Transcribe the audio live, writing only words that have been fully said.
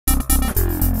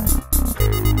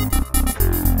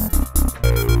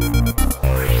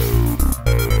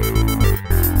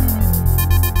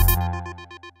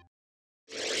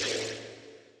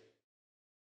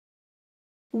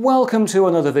Welcome to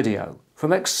another video from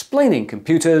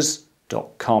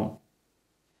explainingcomputers.com.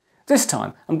 This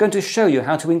time I'm going to show you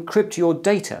how to encrypt your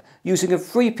data using a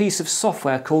free piece of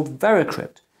software called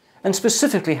VeraCrypt, and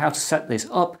specifically how to set this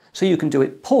up so you can do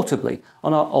it portably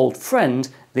on our old friend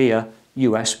the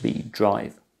USB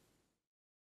drive.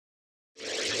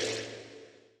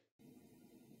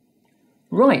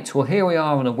 Right, well here we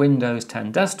are on a Windows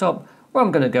 10 desktop where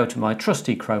I'm going to go to my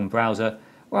trusty Chrome browser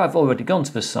where I've already gone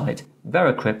to the site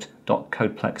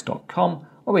veracrypt.codeplex.com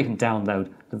where we can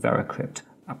download the VeraCrypt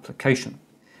application.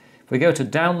 If we go to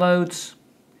downloads,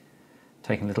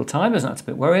 taking a little time, isn't that a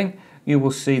bit worrying? You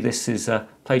will see this is a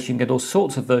place you can get all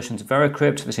sorts of versions of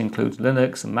VeraCrypt. This includes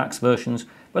Linux and Mac versions,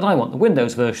 but I want the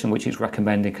Windows version, which is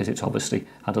recommended because it's obviously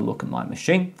had a look at my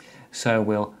machine. So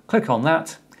we'll click on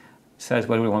that. It says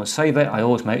whether we want to save it. I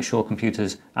always make sure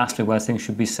computers ask me where things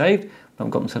should be saved. But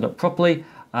I've got them set up properly.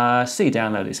 C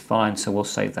download is fine, so we'll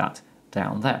save that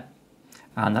down there.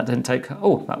 And that didn't take,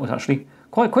 oh, that was actually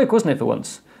quite quick, wasn't it, for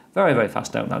once? Very, very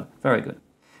fast download. Very good.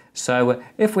 So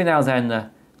if we now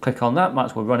then click on that, might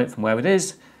as well run it from where it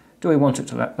is. Do we want it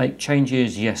to make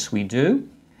changes? Yes, we do.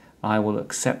 I will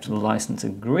accept the license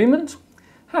agreement.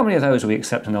 How many of those do we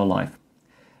accept in our life?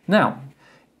 Now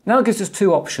it gives us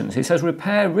two options. It says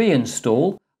repair,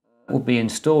 reinstall. Will be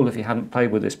installed if you hadn't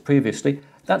played with this previously.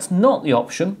 That's not the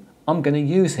option I'm going to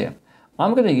use here.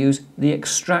 I'm going to use the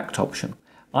extract option.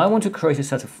 I want to create a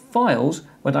set of files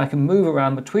where I can move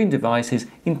around between devices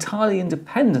entirely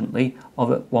independently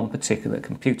of one particular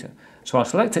computer. So I'll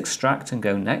select extract and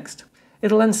go next.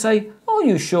 It'll then say, are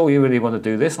you sure you really want to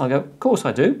do this? I'll go, of course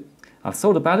I do. I've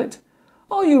thought about it.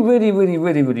 Are you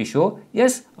really sure?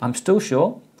 Yes, I'm still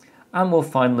sure. And we'll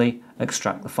finally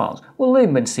extract the files. We'll leave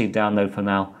them in C download for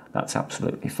now. That's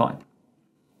absolutely fine.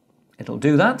 It'll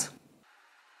do that.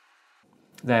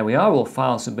 There we are, all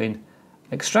files have been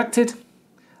extracted.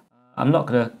 I'm not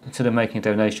going to consider making a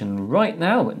donation right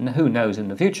now, but who knows in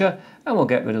the future, and we'll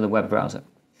get rid of the web browser.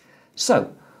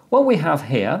 So, what we have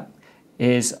here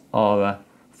is our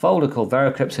folder called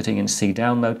VeraCrypt sitting in C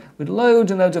download with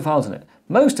loads and loads of files in it,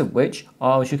 most of which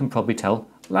are, as you can probably tell,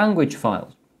 language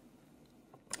files.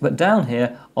 But down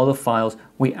here are the files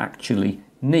we actually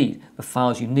need, the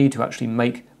files you need to actually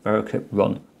make VeraCrypt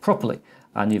run properly.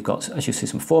 And you've got, as you see,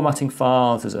 some formatting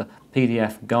files, there's a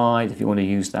PDF guide if you want to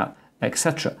use that,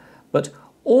 etc. But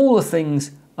all the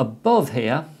things above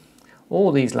here,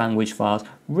 all these language files,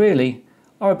 really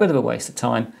are a bit of a waste of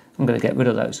time. I'm going to get rid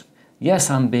of those. Yes,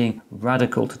 I'm being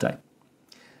radical today.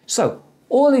 So,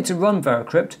 all I need to run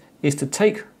VeraCrypt is to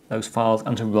take those files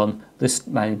and to run this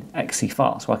main exe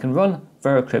file. So I can run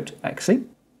VeraCrypt exe.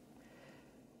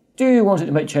 Do you want it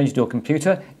to make changes to your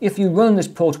computer? If you run this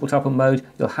portable type of mode,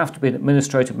 you'll have to be in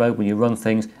administrator mode when you run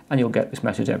things, and you'll get this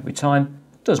message every time.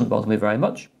 Doesn't bother me very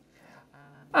much.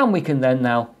 And we can then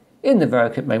now, in the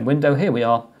VeraCrypt main window, here we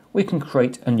are, we can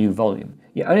create a new volume.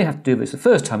 You only have to do this the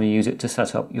first time you use it to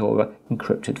set up your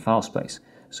encrypted file space.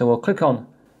 So we'll click on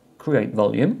Create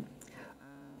Volume.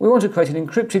 We want to create an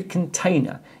encrypted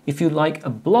container, if you like,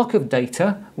 a block of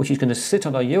data which is going to sit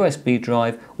on our USB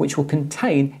drive which will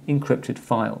contain encrypted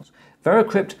files.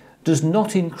 VeraCrypt does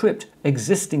not encrypt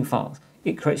existing files.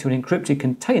 It creates you an encrypted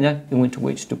container into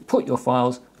which to put your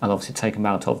files and obviously take them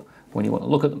out of when you want to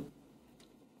look at them.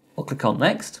 We'll click on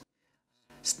Next.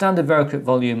 Standard VeraCrypt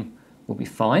volume will be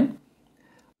fine.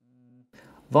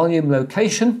 Volume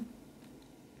location,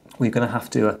 we're going to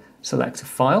have to select a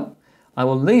file. I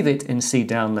will leave it in C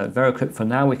download VeraCrypt for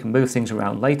now. We can move things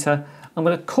around later. I'm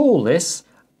going to call this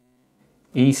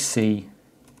EC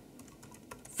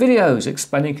Videos,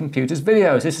 Explaining Computers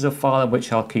Videos. This is a file in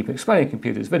which I'll keep Explaining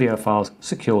Computers video files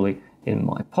securely in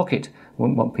my pocket. I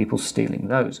wouldn't want people stealing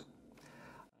those.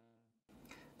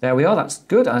 There we are, that's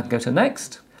good. I can go to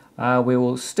Next. We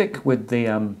will stick with the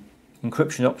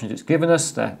encryption options it's given us.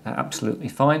 They're absolutely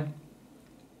fine.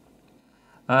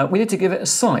 We need to give it a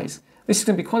size. This is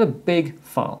going to be quite a big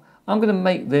file. I'm going to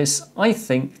make this, I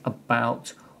think,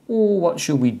 about, what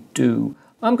should we do?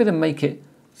 I'm going to make it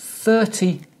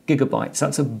 30 gigabytes.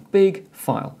 That's a big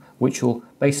file, which will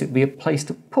basically be a place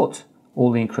to put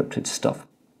all the encrypted stuff.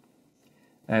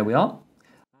 There we are.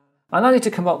 And I need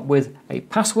to come up with a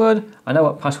password. I know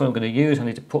what password I'm going to use. I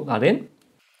need to put that in.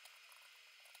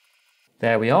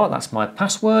 There we are. That's my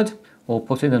password. We'll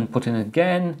put in and put in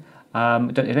again.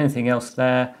 Don't need anything else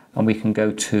there. And we can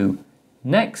go to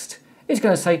Next. It's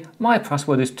going to say my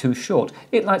password is too short.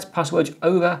 It likes passwords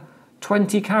over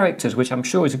 20 characters, which I'm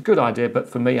sure is a good idea, but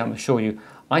for me, I'm sure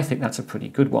I think that's a pretty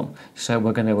good one. So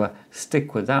we're going to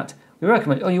stick with that. We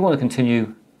recommend, you want to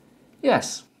continue?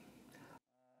 Yes.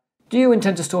 Do you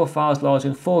intend to store files larger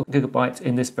than 4 gigabytes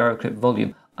in this VeraCrypt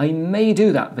volume? I may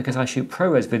do that because I shoot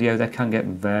ProRes video, they can get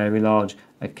very large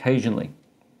occasionally.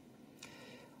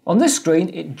 On this screen,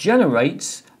 it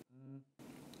generates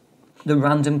the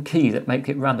random key that makes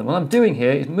it random. What I'm doing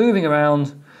here is moving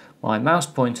around my mouse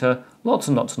pointer, lots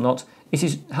and lots and lots. It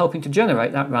is helping to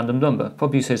generate that random number.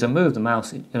 Probably as I move the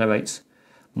mouse, it generates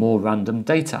more random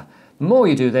data. The more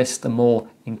you do this, the more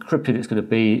encrypted it's going to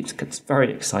be. It's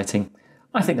very exciting.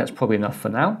 I think that's probably enough for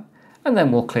now. And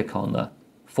then we'll click on the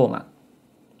format.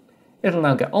 It'll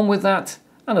now get on with that.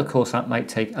 And of course, that might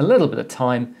take a little bit of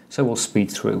time, so we'll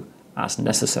speed through as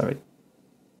necessary.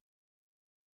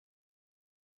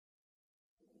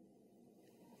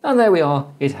 And there we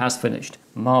are, it has finished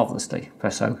marvellously.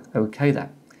 Press OK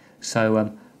there.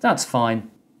 So that's fine,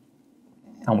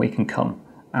 and we can come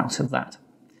out of that.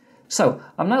 So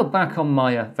I'm now back on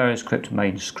my VeraCrypt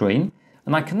main screen,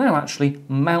 and I can now actually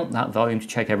mount that volume to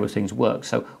check everything's worked.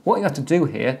 So what you have to do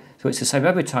here, so it's the same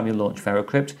every time you launch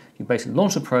VeraCrypt, you basically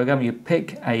launch the program, you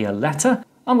pick a letter.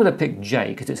 I'm going to pick J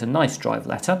because it's a nice drive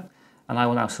letter, and I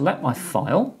will now select my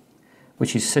file,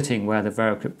 which is sitting where the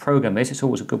VeraCrypt program is. It's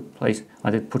always a good place.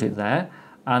 I did put it there.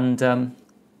 And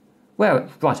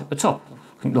right at the top,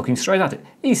 looking straight at it.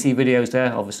 EC videos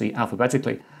there, obviously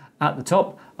alphabetically. At the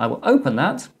top, I will open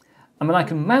that, and then I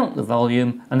can mount the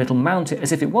volume, and it'll mount it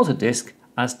as if it was a disk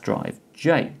as drive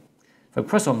J. If I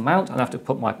press on mount, I'll have to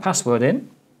put my password in.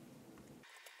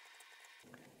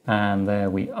 And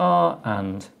there we are,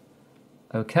 and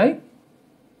OK.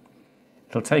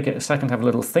 It'll take it a second to have a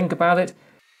little think about it.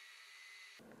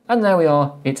 And there we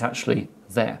are, it's actually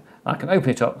there. I can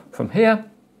open it up from here,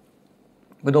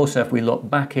 but also if we look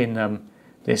back in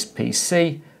this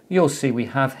PC, you'll see we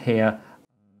have here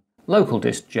local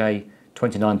disk J,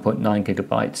 29.9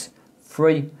 gigabytes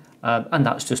free, and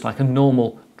that's just like a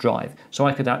normal drive. So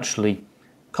I could actually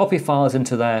copy files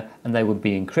into there and they would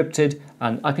be encrypted,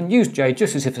 and I can use J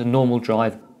just as if it's a normal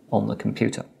drive on the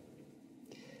computer.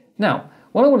 Now,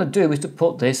 what I want to do is to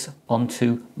put this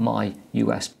onto my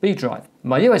USB drive.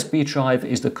 My USB drive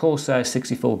is the Corsair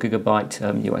 64 gigabyte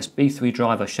USB 3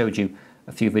 drive I showed you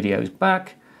a few videos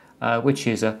back, which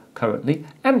is currently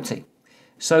empty.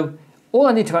 So all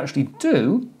I need to actually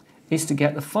do is to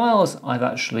get the files I've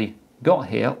actually got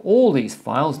here, all these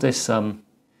files, this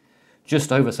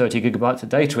just over 30 gigabytes of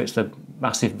data, it's the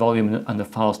massive volume and the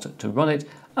files to run it,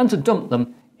 and to dump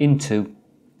them into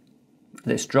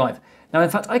this drive. Now, in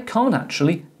fact, I can't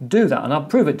actually do that, and I'll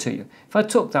prove it to you. If I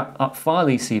took that up file,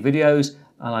 EC videos,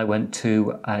 and I went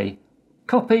to a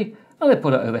copy, and I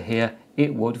put it over here,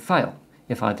 it would fail.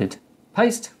 If I did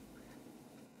paste,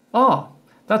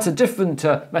 that's a different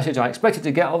message I expected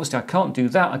to get. Obviously, I can't do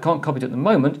that. I can't copy it at the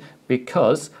moment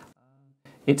because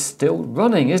it's still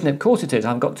running, isn't it? Of course it is.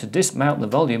 I've got to dismount the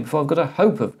volume before I've got a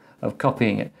hope of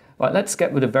copying it. Right, let's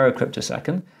get rid of VeraCrypt a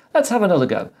second. Let's have another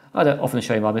go. I don't often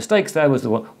show you my mistakes. There was the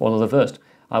one of the first.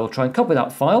 I will try and copy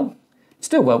that file. It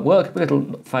still won't work, but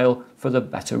it'll fail for the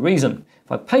better reason.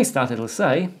 If I paste that, it'll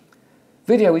say,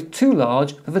 video is too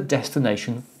large for the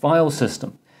destination file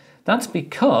system. That's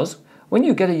because when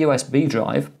you get a USB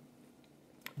drive,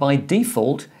 by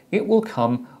default, it will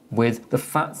come with the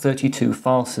FAT32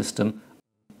 file system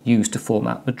used to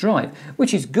format the drive,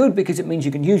 which is good because it means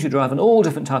you can use your drive on all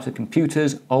different types of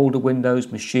computers, older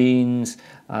Windows machines,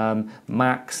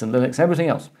 Macs and Linux, everything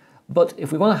else. But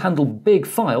if we want to handle big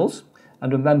files,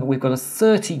 and remember we've got a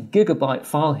 30 gigabyte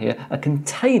file here, a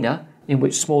container in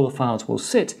which smaller files will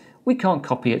sit, we can't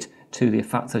copy it to the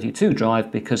FAT32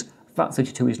 drive because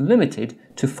FAT32 is limited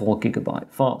to 4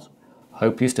 gigabyte files.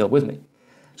 Hope you're still with me.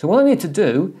 So what I need to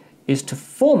do is to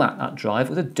format that drive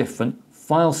with a different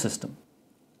file system.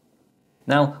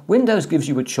 Now, Windows gives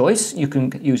you a choice. You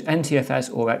can use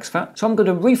NTFS or exFAT. So I'm going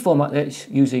to reformat this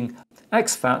using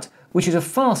exFAT, which is a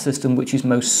file system which is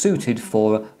most suited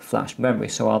for flash memory.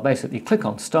 So I'll basically click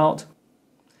on Start.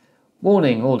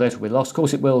 Warning, all data will be lost. Of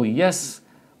course it will, yes.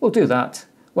 We'll do that.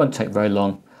 Won't take very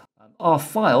long. Our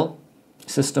file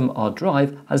system, our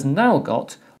drive, has now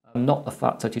got not the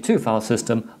FAT32 file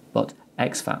system, but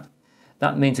exFAT.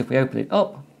 That means if we open it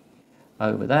up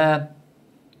over there,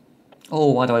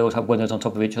 why do I always have windows on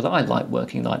top of each other? I like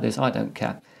working like this, I don't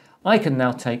care. I can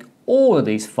now take all of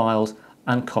these files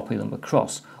and copy them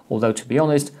across. Although, to be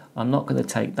honest, I'm not going to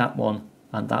take that one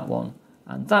and that one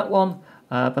and that one,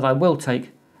 but I will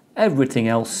take everything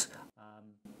else.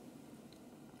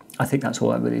 I think that's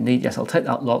all I really need. Yes, I'll take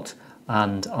that lot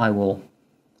and I will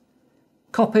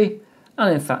copy.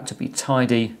 And in fact, to be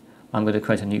tidy, I'm going to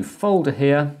create a new folder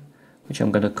here, which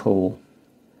I'm going to call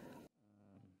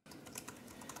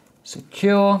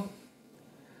secure.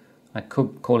 I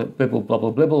could call it bibble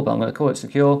blobble blibble, but I'm going to call it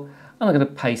secure, and I'm going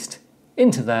to paste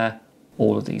into there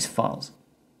all of these files.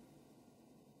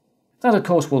 That of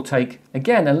course will take,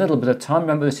 again, a little bit of time.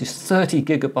 Remember, this is 30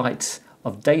 gigabytes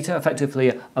of data,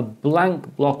 effectively a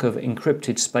blank block of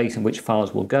encrypted space in which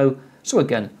files will go. So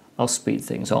again, I'll speed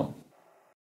things on.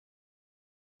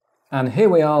 And here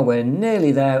we are, we're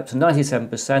nearly there, up to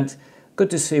 97%. Good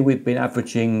to see we've been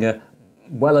averaging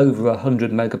well over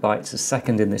 100 megabytes a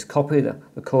second in this copy.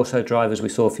 The Corsair drive, as we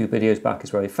saw a few videos back, is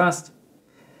very fast.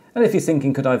 And if you're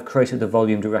thinking, could I have created the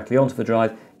volume directly onto the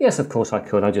drive? Yes, of course I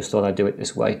could. I just thought I'd do it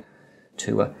this way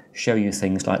to show you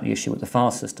things like the issue with the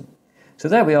file system. So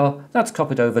there we are, that's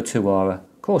copied over to our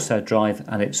Corsair drive,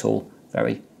 and it's all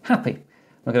very happy.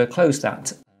 I'm going to close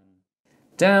that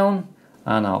down,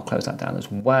 and I'll close that down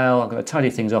as well. I'm going to tidy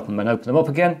things up and then open them up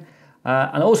again.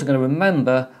 And I'm also going to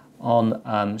remember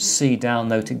on C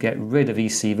download to get rid of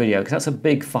EC video, because that's a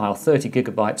big file, 30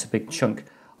 gigabytes, a big chunk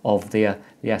of the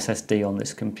SSD on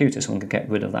this computer, so I'm going to get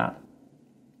rid of that.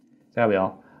 There we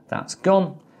are, that's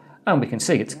gone. And we can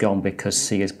see it's gone because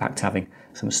C is back to having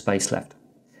some space left.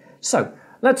 So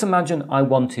let's imagine I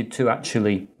wanted to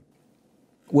actually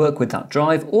work with that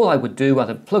drive. All I would do, I'd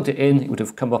have plugged it in, it would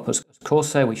have come up as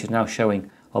Corsair, which is now showing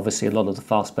obviously a lot of the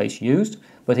file space used,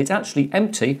 but it's actually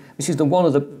empty. This is one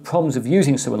of the problems of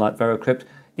using something like VeraCrypt.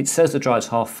 It says the drive's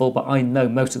half full, but I know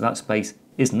most of that space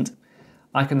isn't.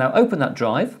 I can now open that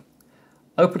drive,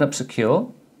 open up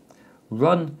Secure,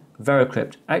 run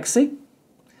VeraCrypt exe.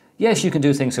 Yes, you can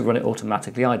do things to run it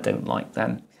automatically. I don't like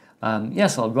them.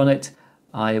 Yes, I'll run it.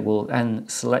 I will then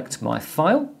select my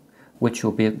file, which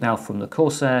will be now from the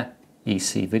Corsair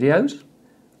EC videos.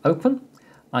 Open.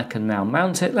 I can now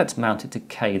mount it. Let's mount it to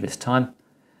K this time.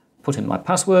 Put in my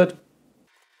password.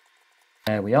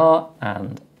 There we are,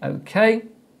 and OK.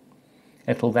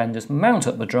 It'll then just mount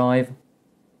up the drive.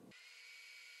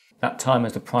 That time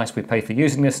is the price we pay for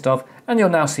using this stuff, and you'll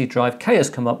now see drive K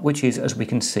has come up, which is, as we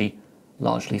can see,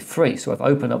 largely free. So I've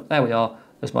opened up, there we are,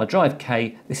 there's my drive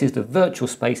K. This is the virtual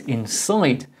space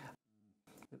inside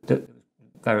the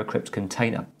VeraCrypt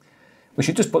container. We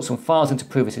should just put some files in to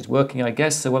prove it is working, I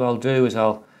guess. So what I'll do is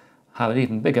I'll have an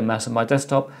even bigger mess on my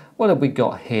desktop. What have we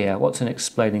got here? What's in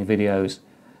explaining videos?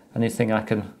 Anything I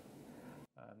can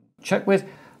check with?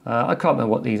 I can't remember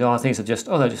what these are. These are just,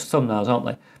 they're just thumbnails, aren't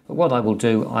they? But what I will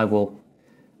do, I will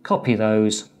copy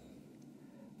those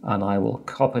and I will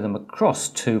copy them across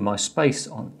to my space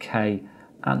on K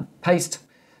and paste.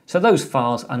 So those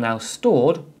files are now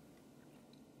stored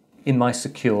in my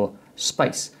secure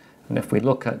space. And if we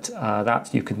look at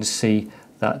that, you can see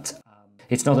that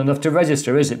it's not enough to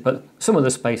register, is it? But some of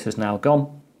the space is now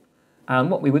gone. And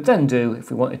what we would then do,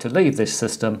 if we wanted to leave this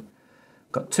system,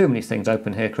 got too many things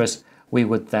open here, Chris, we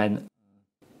would then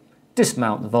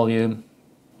dismount the volume.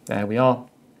 There we are.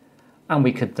 And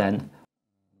we could then,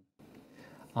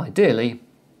 ideally,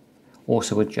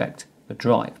 also eject the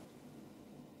drive.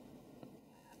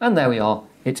 And there we are,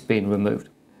 it's been removed.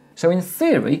 So in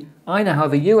theory, I now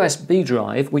have a USB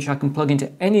drive which I can plug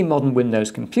into any modern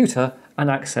Windows computer and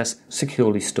access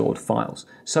securely stored files.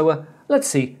 So let's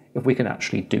see if we can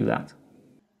actually do that.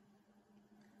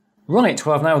 Right,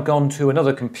 well, I've now gone to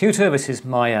another computer. This is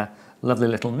my lovely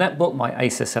little netbook, my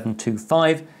Acer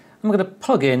 725. I'm going to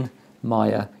plug in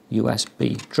my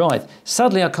USB drive.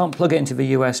 Sadly, I can't plug it into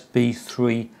the USB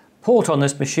 3 port on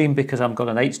this machine because I've got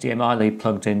an HDMI lead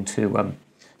plugged in to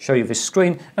show you this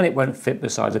screen, and it won't fit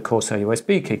beside the Corsair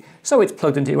USB key. So it's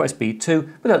plugged into USB 2,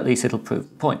 but at least it'll prove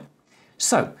the point.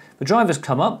 So the drive has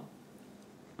come up,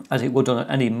 as it would on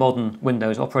any modern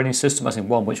Windows operating system, as in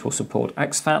one which will support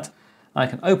exFAT. I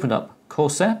can open up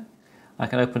Corsair, I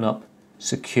can open up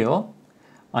Secure,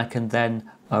 I can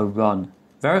then run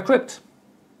VeraCrypt.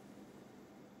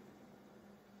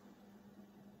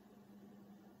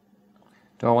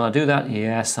 Do I want to do that?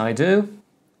 Yes, I do.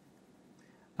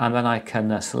 And then I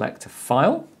can select a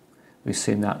file. We've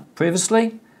seen that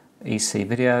previously. EC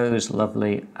videos,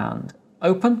 lovely, and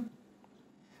open.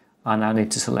 I now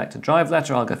need to select a drive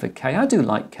letter. I'll go for K. I do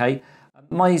like K.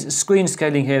 My screen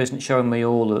scaling here isn't showing me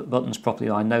all the buttons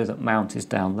properly. I know that mount is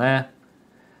down there.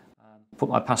 Put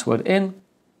my password in.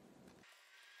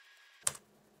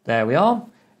 There we are.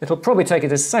 It'll probably take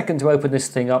it a second to open this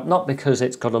thing up, not because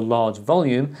it's got a large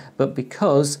volume, but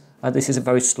because this is a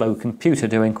very slow computer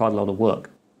doing quite a lot of work.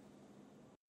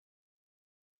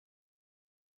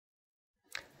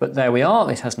 But there we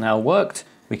are, it has now worked.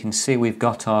 We can see we've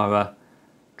got our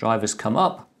drivers come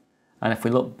up. And if we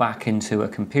look back into a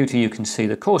computer, you can see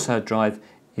the Corsair drive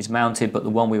is mounted, but the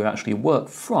one we would actually work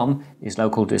from is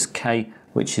local disk K,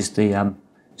 which is the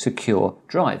secure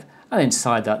drive. And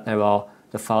inside that there are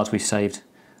the files we saved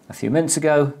a few minutes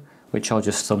ago, which are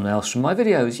just thumbnails from my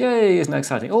videos. Yay, isn't that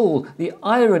exciting? Oh, the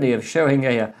irony of showing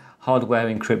a hardware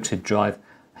encrypted drive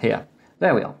here.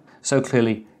 There we are. So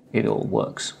clearly it all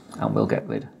works, and we'll get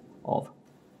rid of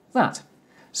that.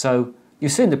 So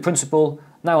you've seen the principle.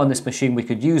 Now on this machine we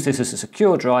could use this as a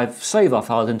secure drive, save our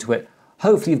files into it.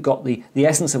 Hopefully you've got the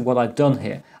essence of what I've done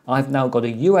here. I've now got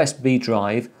a USB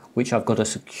drive which I've got a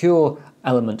secure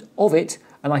element of it,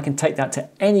 and I can take that to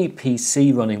any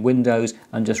PC running Windows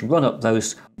and just run up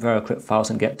those VeraCrypt files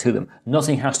and get to them.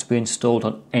 Nothing has to be installed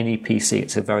on any PC.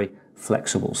 It's a very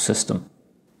flexible system.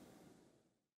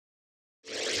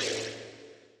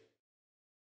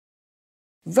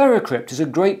 VeraCrypt is a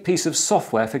great piece of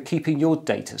software for keeping your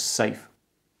data safe.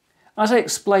 As I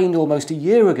explained almost a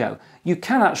year ago, you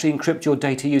can actually encrypt your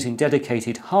data using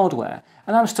dedicated hardware,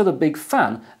 and I'm still a big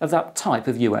fan of that type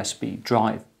of USB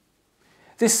drive.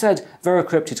 This said,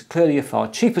 VeraCrypt is clearly a far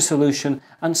cheaper solution,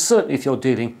 and certainly if you're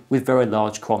dealing with very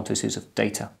large quantities of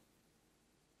data.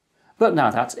 But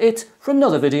now that's it for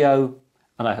another video,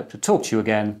 and I hope to talk to you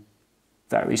again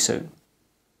very soon.